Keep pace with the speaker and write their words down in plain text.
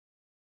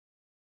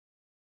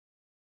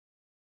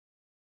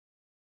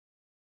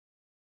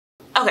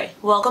Okay,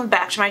 welcome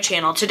back to my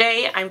channel.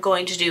 Today I'm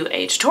going to do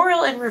a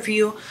tutorial and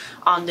review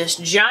on this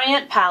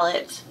giant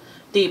palette,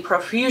 the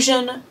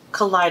Profusion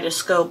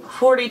Kaleidoscope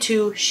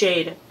 42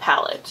 shade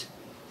palette.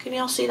 Can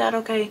y'all see that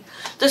okay?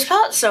 This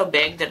palette's so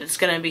big that it's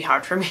going to be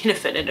hard for me to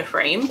fit into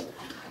frame.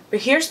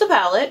 But here's the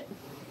palette.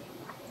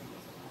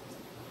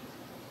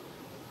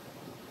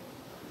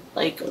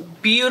 Like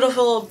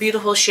beautiful,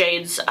 beautiful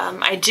shades.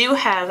 I do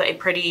have a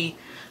pretty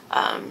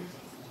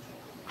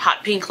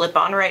hot pink lip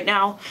on right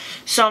now,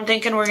 so I'm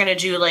thinking we're gonna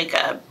do like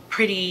a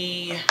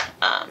pretty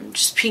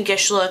just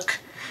pinkish look,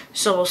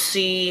 so we'll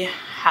see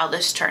how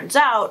this turns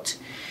out.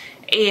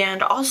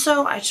 And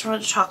also I just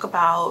wanted to talk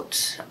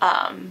about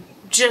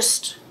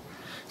just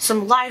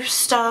some life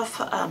stuff.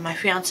 My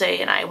fiance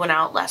and I went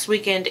out last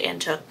weekend and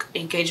took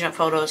engagement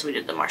photos. We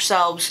did them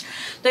ourselves.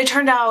 They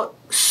turned out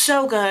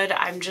so good.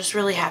 I'm just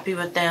really happy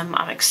with them.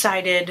 I'm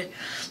excited.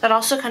 That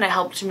also kind of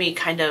helped me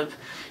kind of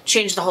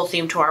change the whole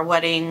theme to our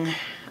wedding.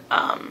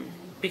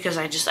 Because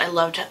I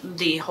loved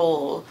the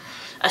whole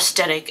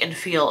aesthetic and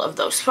feel of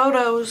those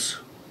photos.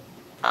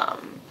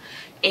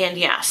 And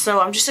yeah, so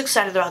I'm just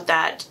excited about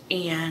that.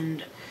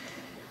 And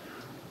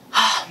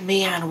oh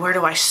man, where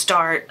do I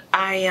start?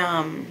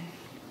 I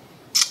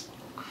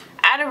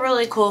had a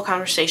really cool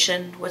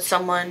conversation with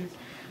someone.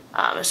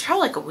 It was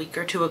probably like a week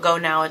or two ago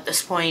now at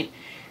this point.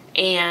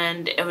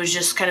 And it was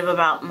just kind of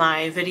about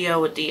my video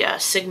with the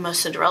Sigma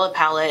Cinderella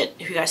palette.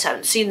 If you guys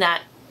haven't seen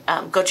that,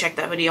 go check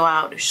that video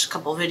out. It was just a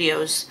couple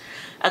videos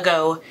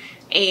ago,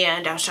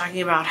 and I was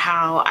talking about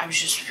how I was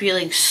just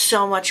feeling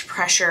so much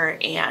pressure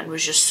and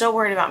was just so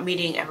worried about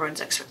meeting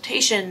everyone's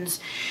expectations,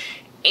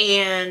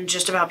 and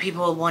just about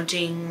people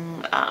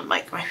wanting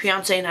like my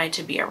fiance and I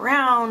to be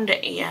around,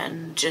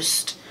 and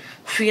just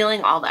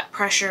feeling all that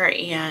pressure.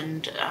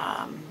 And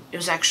it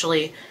was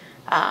actually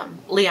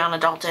Liana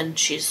Dalton.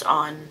 She's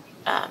on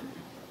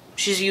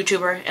she's a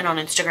YouTuber and on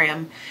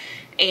Instagram.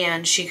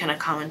 And she kind of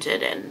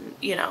commented and,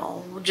 you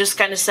know, just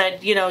kind of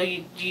said, you know,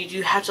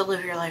 you have to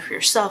live your life for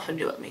yourself and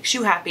do what makes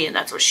you happy, and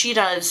that's what she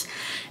does.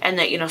 And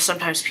that, you know,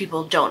 sometimes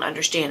people don't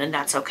understand, and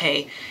that's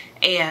okay.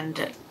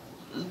 And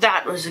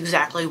that was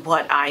exactly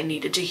what I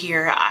needed to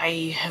hear.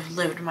 I have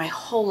lived my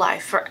whole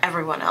life for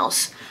everyone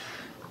else.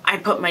 I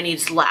put my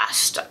needs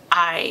last.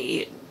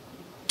 I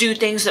do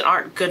things that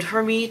aren't good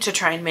for me to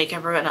try and make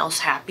everyone else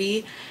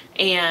happy.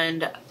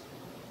 And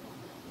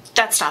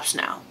that stops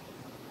now.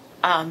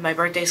 My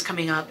birthday's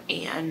coming up,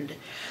 and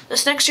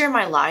this next year of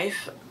my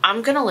life,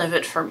 I'm gonna live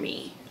it for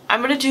me.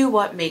 I'm gonna do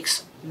what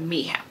makes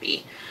me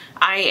happy.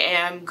 I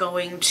am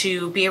going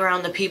to be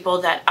around the people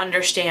that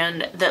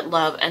understand, that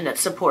love, and that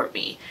support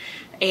me.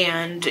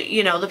 And,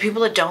 you know, the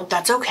people that don't,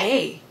 that's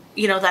okay.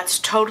 You know, that's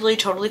totally,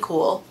 totally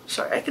cool.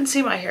 Sorry, I can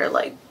see my hair,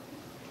 like,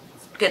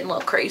 getting a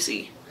little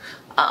crazy.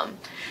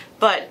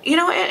 But, you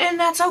know, and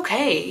that's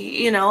okay.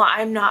 You know,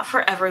 I'm not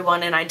for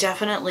everyone, and I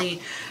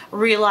definitely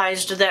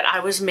realized that I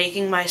was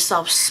making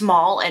myself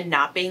small and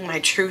not being my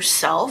true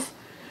self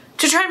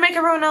to try and make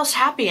everyone else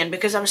happy, and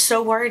because I was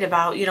so worried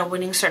about, you know,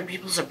 winning certain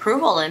people's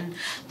approval, and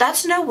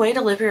that's no way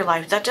to live your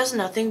life. That does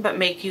nothing but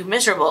make you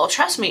miserable.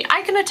 Trust me,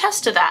 I can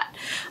attest to that.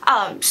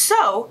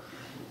 So,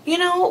 you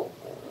know,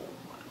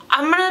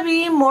 I'm gonna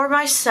be more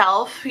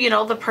myself, you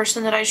know, the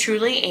person that I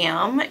truly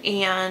am.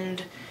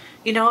 And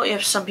you know,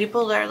 if some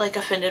people are like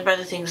offended by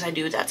the things I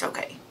do, that's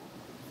okay.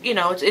 You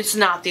know, it's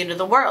not the end of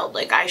the world.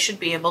 Like, I should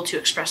be able to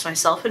express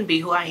myself and be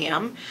who I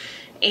am,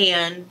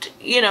 and,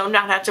 you know,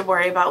 not have to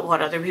worry about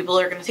what other people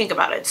are going to think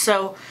about it.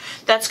 So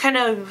that's kind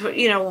of,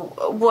 you know,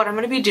 what I'm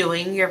going to be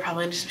doing. You're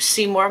probably going to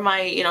see more of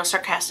my, you know,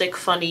 sarcastic,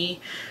 funny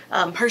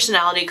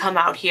personality come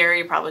out here.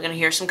 You're probably going to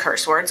hear some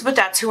curse words, but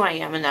that's who I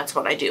am and that's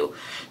what I do.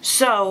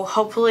 So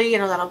hopefully, you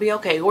know, that'll be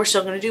okay. We're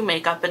still going to do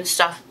makeup and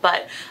stuff,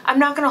 but I'm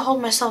not going to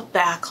hold myself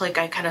back like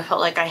I kind of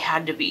felt like I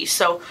had to be.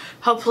 So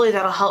hopefully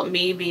that'll help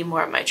me be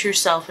more of my true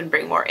self and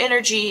bring more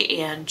energy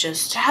and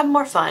just have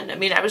more fun. I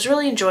mean, I was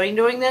really enjoying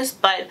doing this,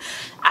 but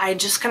I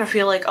just kind of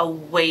feel like a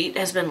weight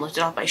has been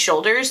lifted off my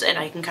shoulders, and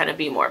I can kind of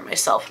be more of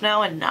myself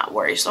now and not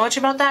worry so much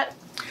about that.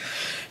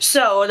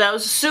 So that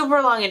was a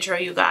super long intro,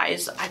 you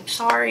guys. I'm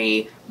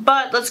sorry,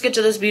 but let's get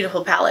to this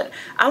beautiful palette.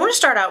 I want to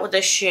start out with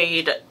the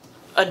shade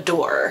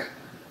Adore.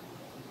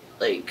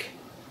 Like,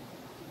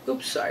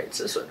 oops, sorry, it's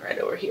this one right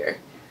over here.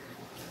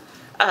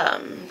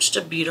 Just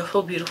a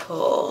beautiful,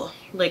 beautiful,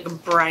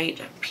 like,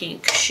 bright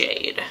pink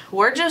shade.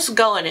 We're just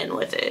going in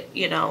with it,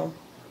 you know.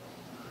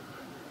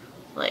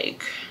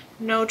 Like,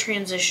 no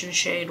transition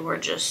shade. We're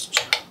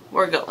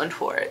going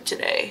for it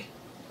today.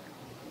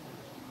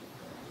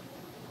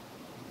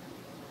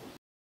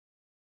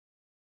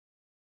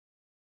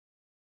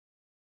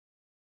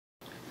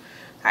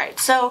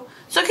 Alright, so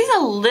it's looking a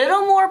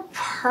little more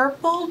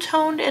purple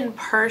toned in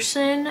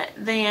person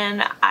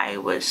than I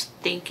was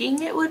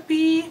thinking it would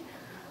be.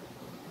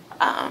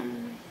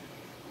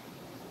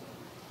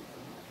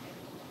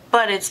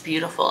 But it's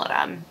beautiful, and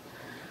I'm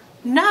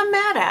not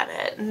mad at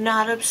it,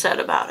 not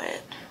upset about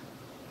it.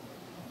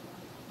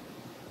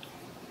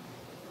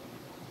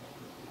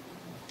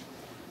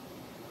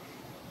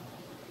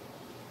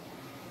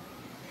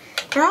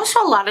 There are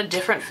also a lot of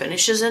different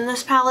finishes in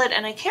this palette,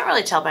 and I can't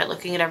really tell by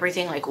looking at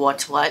everything like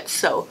what's what,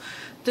 so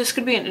this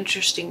could be an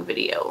interesting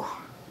video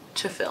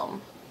to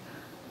film.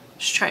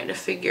 Just trying to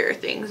figure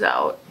things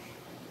out.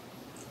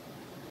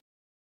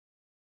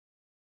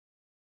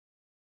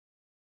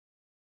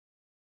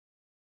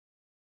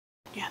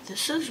 Yeah,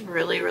 this is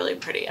really, really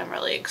pretty. I'm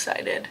really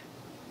excited.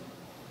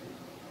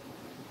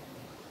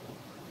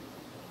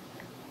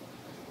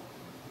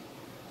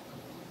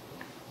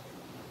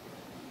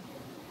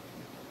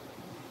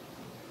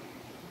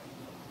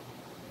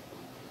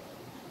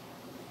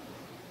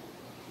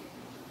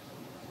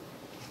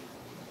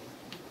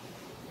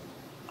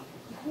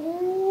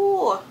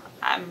 Ooh,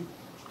 I'm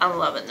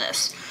loving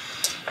this.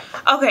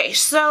 Okay,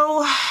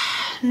 so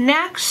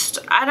next,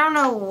 I don't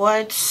know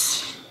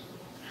what's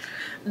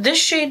this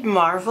shade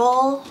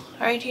Marvel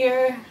right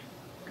here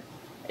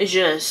is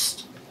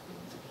just,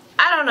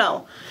 I don't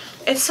know.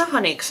 It's so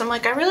funny because I'm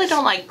like, I really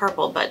don't like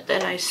purple, but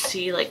then I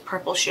see like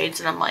purple shades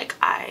and I'm like,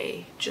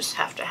 I just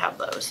have to have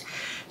those.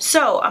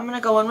 So I'm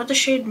gonna go in with the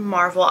shade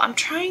Marvel. I'm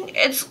trying,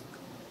 it's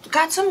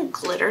got some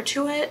glitter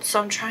to it,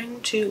 so I'm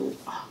trying to,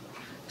 oh,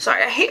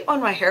 sorry, I hate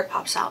when my hair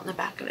pops out in the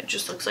back and it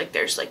just looks like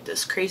there's like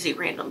this crazy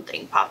random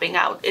thing popping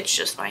out. It's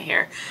just my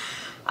hair.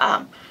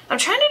 I'm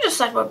trying to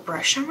decide what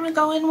brush I'm gonna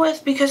go in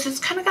with because it's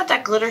kind of got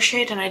that glitter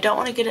shade and I don't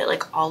want to get it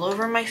like all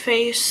over my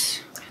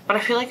face. But I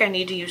feel like I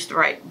need to use the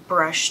right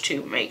brush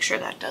to make sure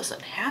that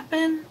doesn't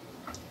happen.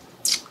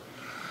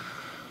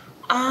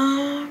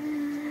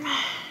 Am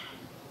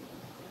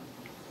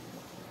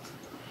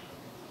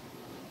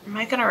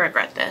I gonna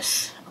regret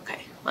this?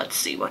 Okay, let's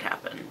see what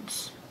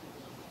happens.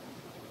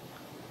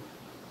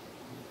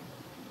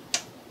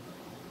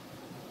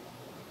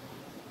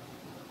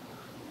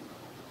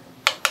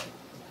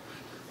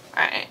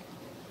 Alright.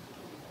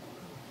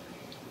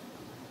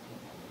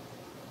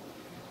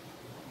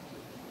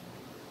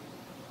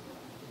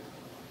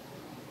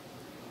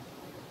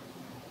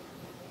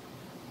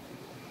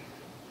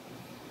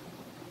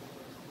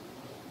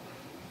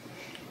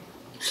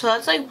 So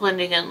that's like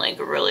blending in like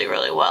really,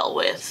 really well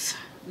with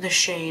the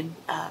shade,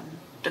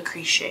 the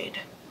crease shade.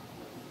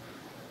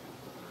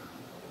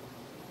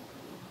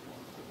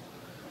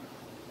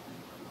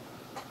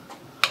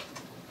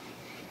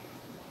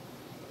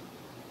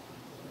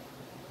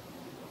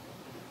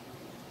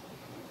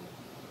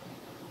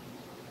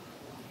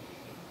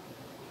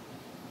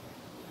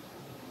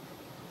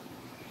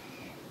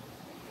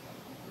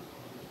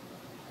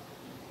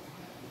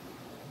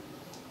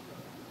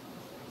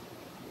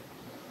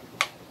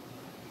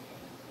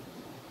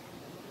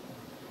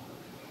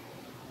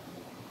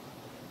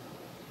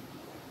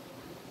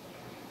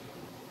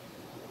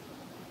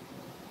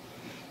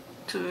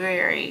 It's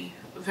very,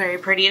 very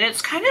pretty, and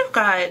it's kind of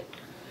got,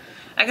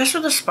 I guess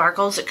with the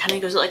sparkles, it kind of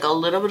gives it like a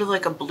little bit of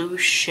like a blue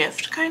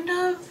shift, kind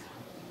of.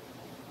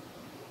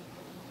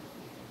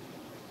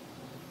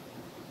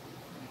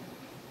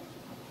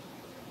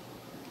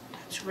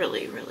 That's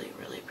really, really,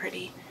 really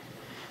pretty.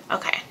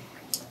 Okay.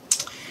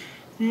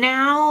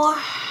 Now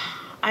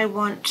I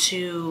want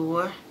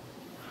to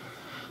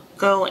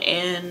go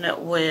in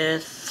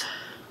with,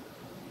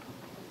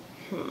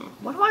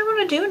 what do I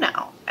want to do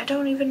now? I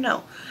don't even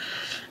know.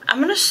 I'm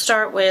going to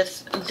start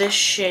with this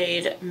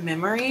shade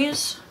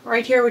Memories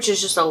right here, which is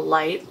just a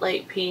light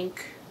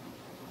pink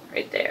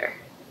right there.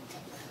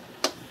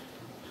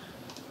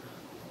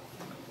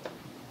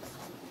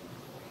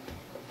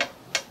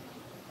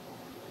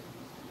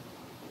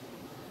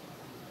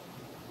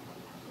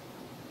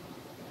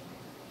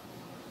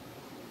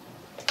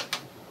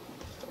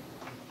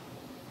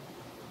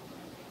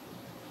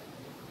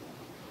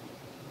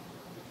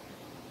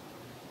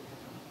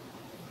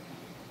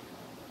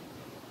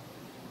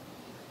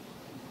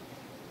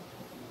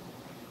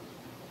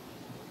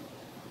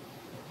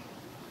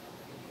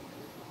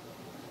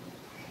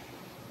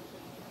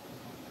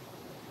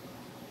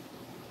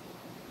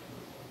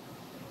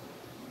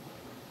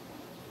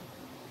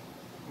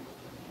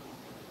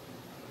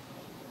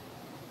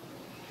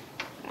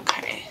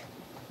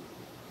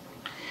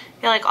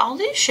 Yeah, like all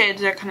these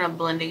shades are kind of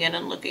blending in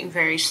and looking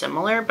very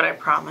similar, but I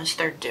promise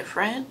they're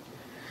different.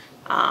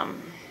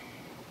 I'm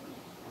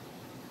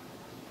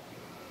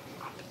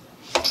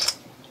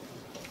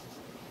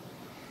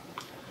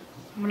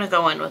gonna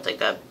go in with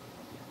like a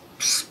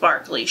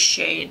sparkly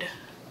shade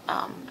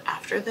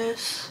after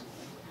this,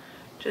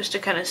 just to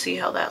kind of see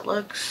how that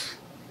looks.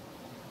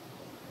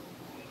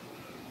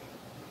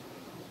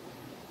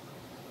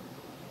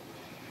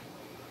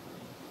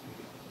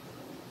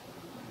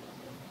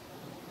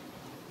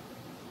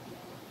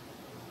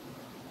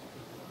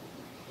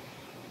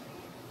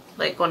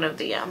 Like one of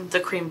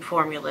the cream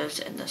formulas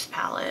in this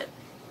palette.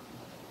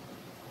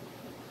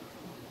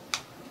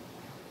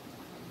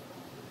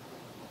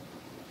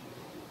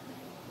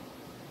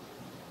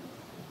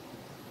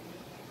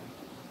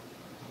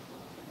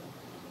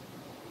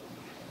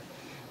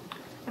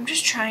 I'm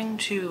just trying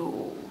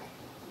to,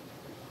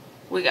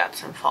 we got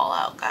some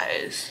fallout,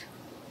 guys.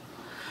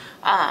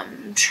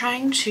 I'm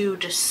trying to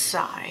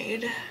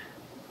decide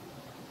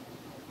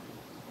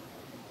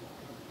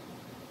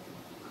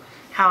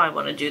how I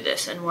want to do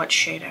this and what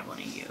shade I want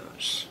to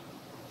use.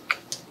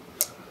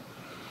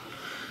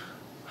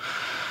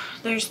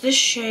 There's this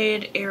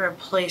shade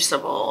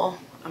Irreplaceable.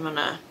 I'm going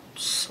to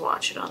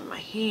swatch it on my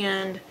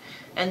hand.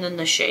 And then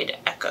the shade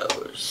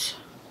Echoes.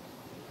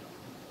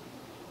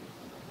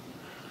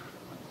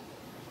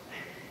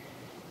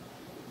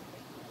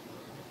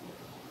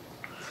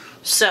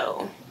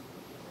 So,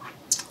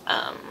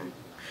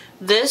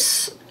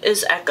 this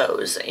is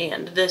Echoes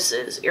and this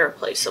is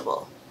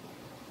Irreplaceable.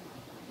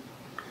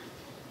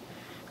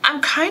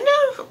 I'm kind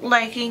of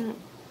liking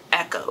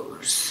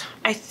Echoes.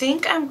 I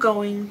think I'm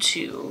going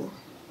to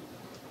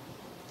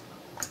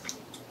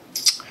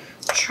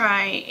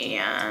try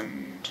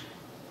and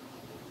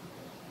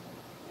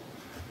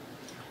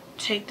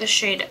take the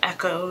shade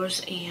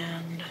Echoes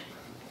and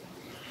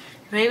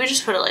maybe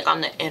just put it like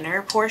on the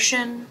inner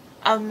portion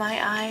of my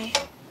eye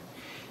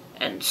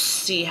and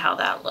see how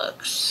that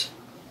looks.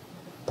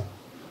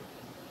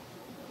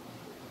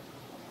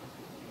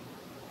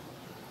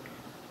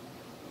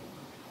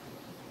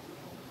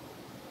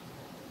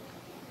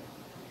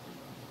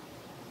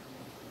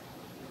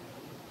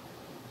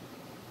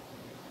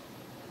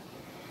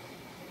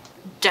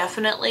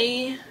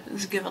 Definitely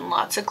is given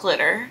lots of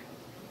glitter,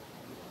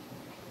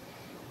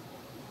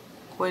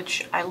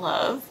 which I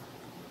love.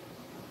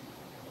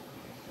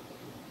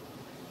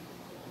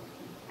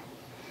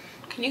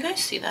 Can you guys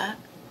see that?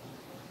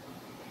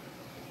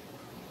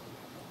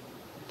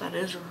 That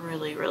is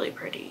really, really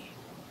pretty.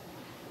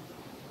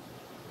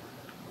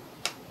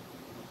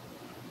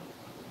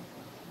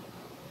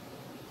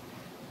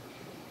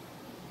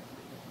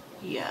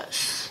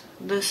 Yes,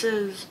 this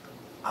is,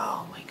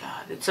 oh my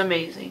god, it's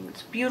amazing.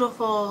 It's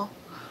beautiful.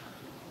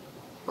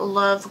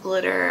 Love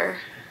glitter.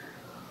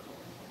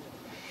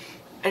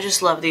 I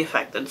just love the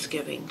effect that it's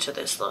giving to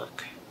this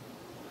look.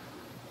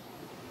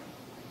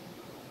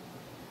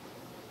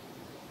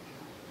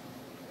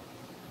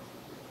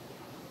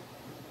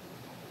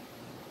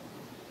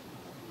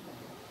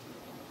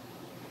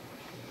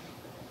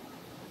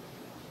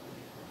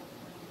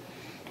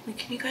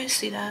 Can you guys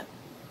see that?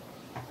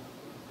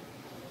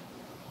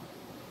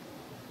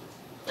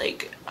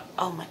 Like,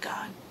 oh my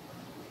god.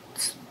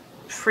 It's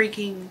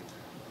freaking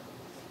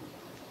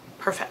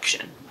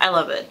perfection. I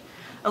love it.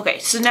 Okay,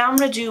 so now I'm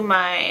going to do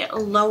my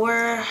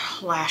lower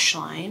lash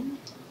line,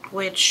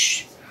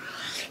 which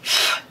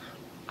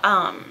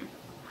kind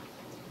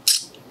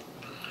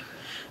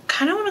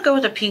of want to go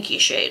with a pinky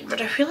shade,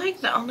 but I feel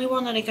like the only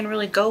one that I can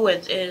really go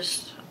with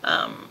is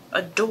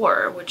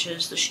Adore, which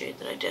is the shade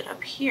that I did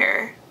up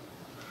here,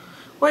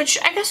 which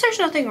I guess there's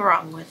nothing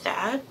wrong with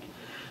that.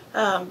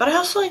 But I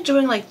also like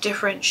doing like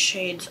different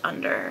shades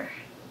under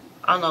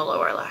on the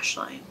lower lash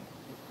line.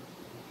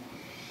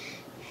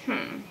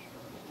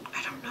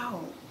 I don't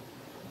know.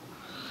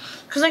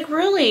 Because like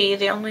really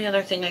the only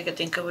other thing I could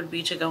think of would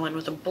be to go in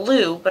with a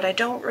blue, but I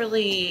don't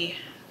really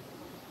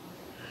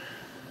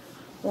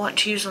want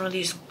to use one of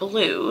these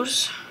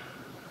blues.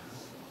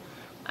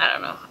 I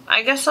don't know.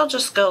 I guess I'll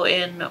just go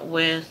in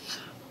with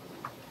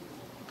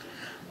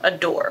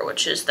Adore,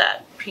 which is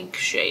that pink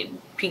shade,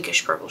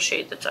 pinkish purple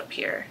shade that's up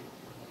here.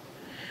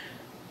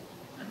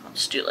 And I'll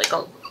just do like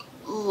a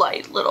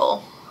light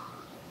little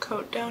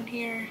coat down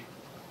here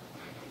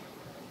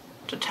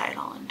to tie it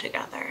all in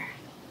together.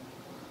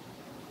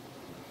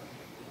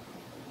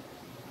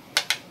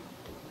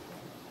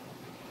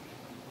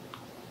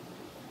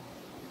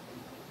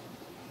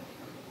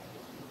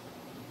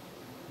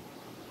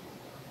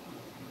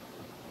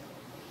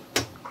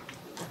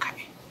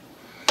 Okay.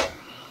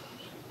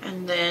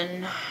 And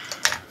then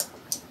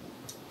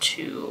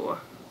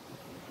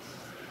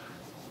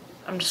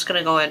I'm just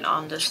gonna go in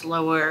on this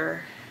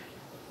lower,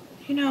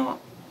 you know,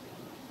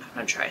 I'm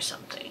gonna try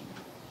something.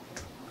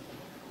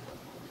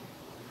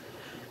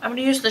 I'm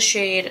gonna use the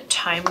shade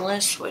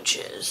Timeless, which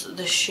is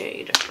the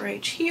shade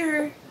right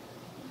here,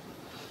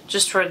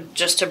 just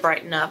to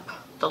brighten up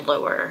the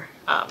lower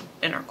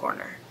inner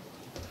corner.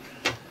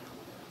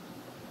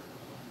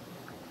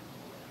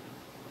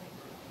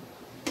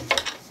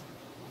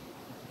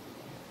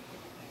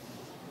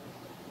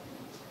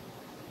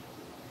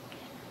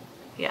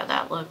 Yeah,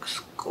 that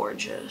looks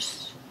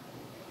gorgeous.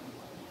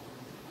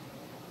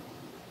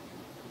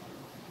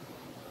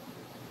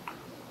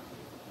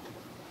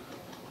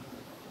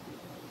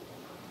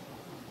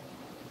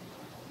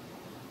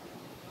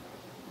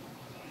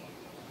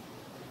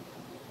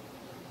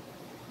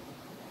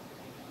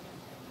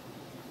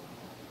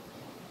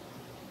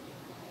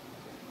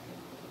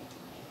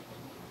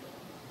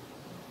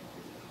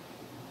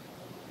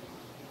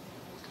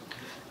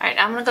 Alright,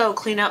 I'm gonna go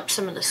clean up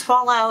some of this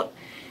fallout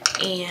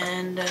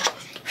and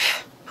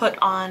put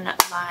on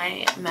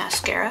my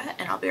mascara,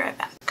 and I'll be right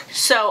back.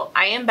 So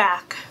I am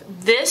back.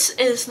 This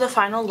is the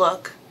final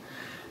look.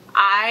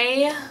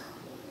 I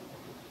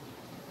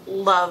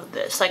love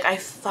this. Like, I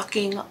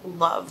fucking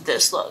love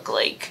this look.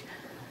 Like,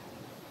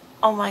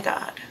 oh my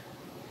god.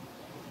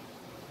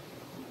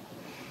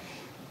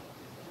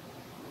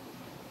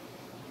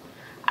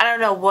 I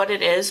don't know what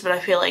it is, but I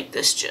feel like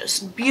this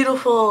just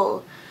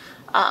beautiful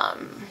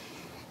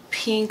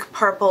pink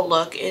purple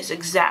look is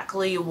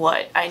exactly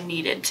what I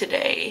needed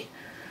today.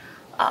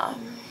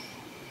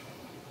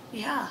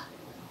 Yeah.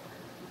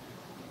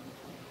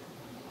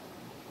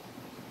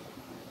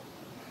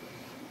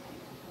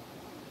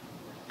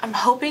 I'm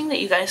hoping that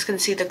you guys can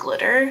see the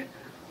glitter,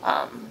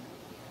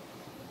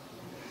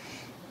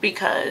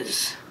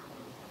 because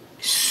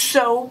it's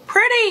so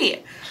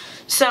pretty.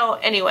 So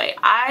anyway,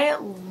 I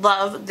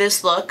love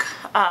this look.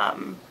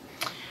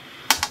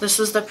 This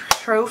is the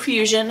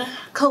Profusion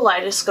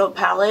Kaleidoscope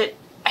palette.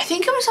 I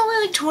think it was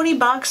only like 20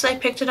 bucks. I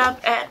picked it up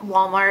at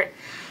Walmart.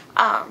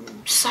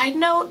 Side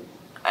note,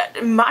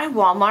 my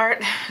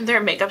Walmart,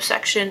 their makeup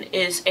section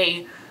is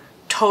a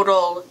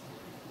total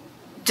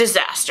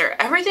disaster.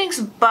 Everything's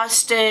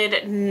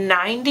busted.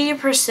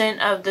 90%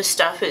 of the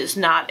stuff is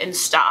not in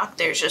stock.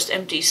 There's just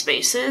empty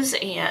spaces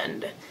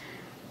and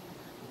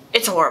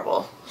it's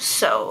horrible.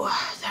 So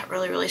that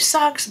really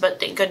sucks,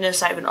 but thank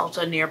goodness I have an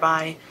Ulta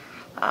nearby,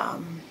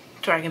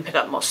 so I can pick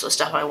up most of the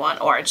stuff I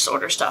want, or I just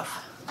order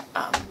stuff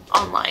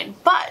online.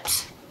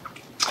 But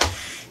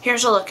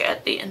here's a look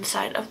at the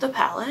inside of the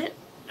palette.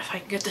 If I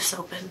can get this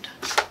opened.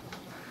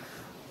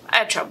 I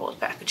have trouble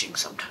with packaging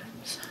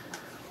sometimes.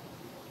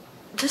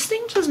 This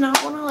thing does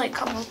not want to like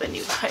come open,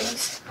 you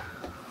guys.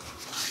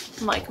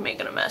 I'm like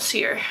making a mess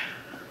here.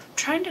 I'm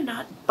trying to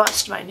not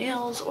bust my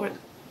nails or the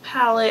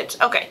palette.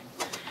 Okay,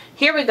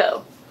 here we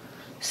go.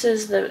 This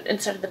is the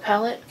inside of the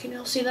palette. Can you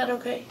all see that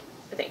okay?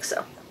 I think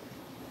so.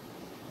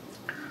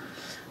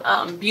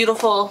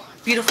 Beautiful,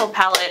 beautiful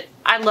palette.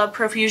 I love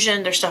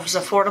Profusion. Their stuff is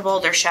affordable.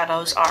 Their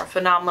shadows are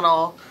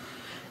phenomenal.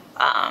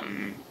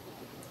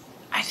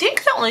 I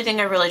think the only thing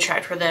I really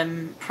tried from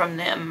them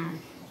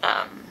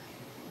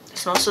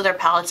is most of their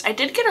palettes. I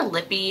did get a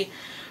lippy,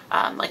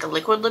 like a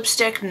liquid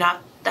lipstick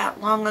not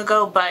that long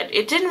ago, but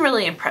it didn't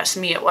really impress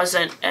me. It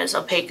wasn't as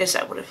opaque as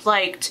I would have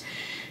liked.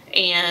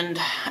 And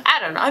I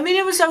don't know. I mean,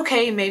 it was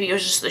okay. Maybe it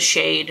was just the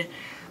shade.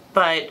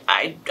 But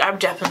I'm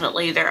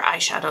definitely, their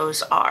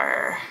eyeshadows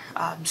are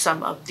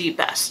some of the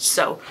best.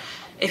 So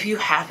if you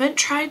haven't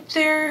tried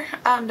their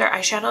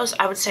eyeshadows,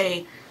 I would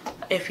say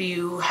if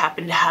you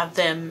happen to have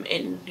them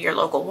in your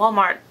local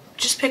Walmart,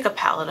 just pick a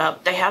palette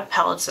up. They have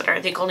palettes that are,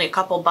 I think, only a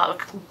couple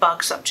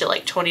bucks up to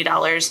like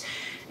 $20.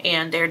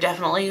 And they're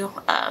definitely,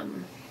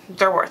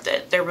 they're worth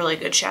it. They're really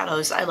good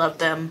shadows. I love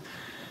them.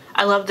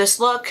 I love this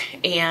look,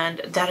 and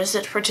that is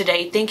it for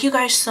today. Thank you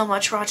guys so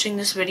much for watching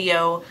this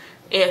video.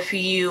 If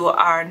you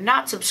are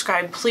not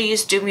subscribed,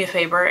 please do me a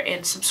favor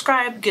and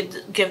subscribe.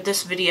 Give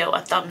this video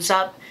a thumbs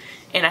up,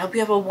 and I hope you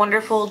have a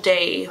wonderful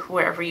day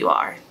wherever you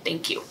are.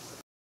 Thank you.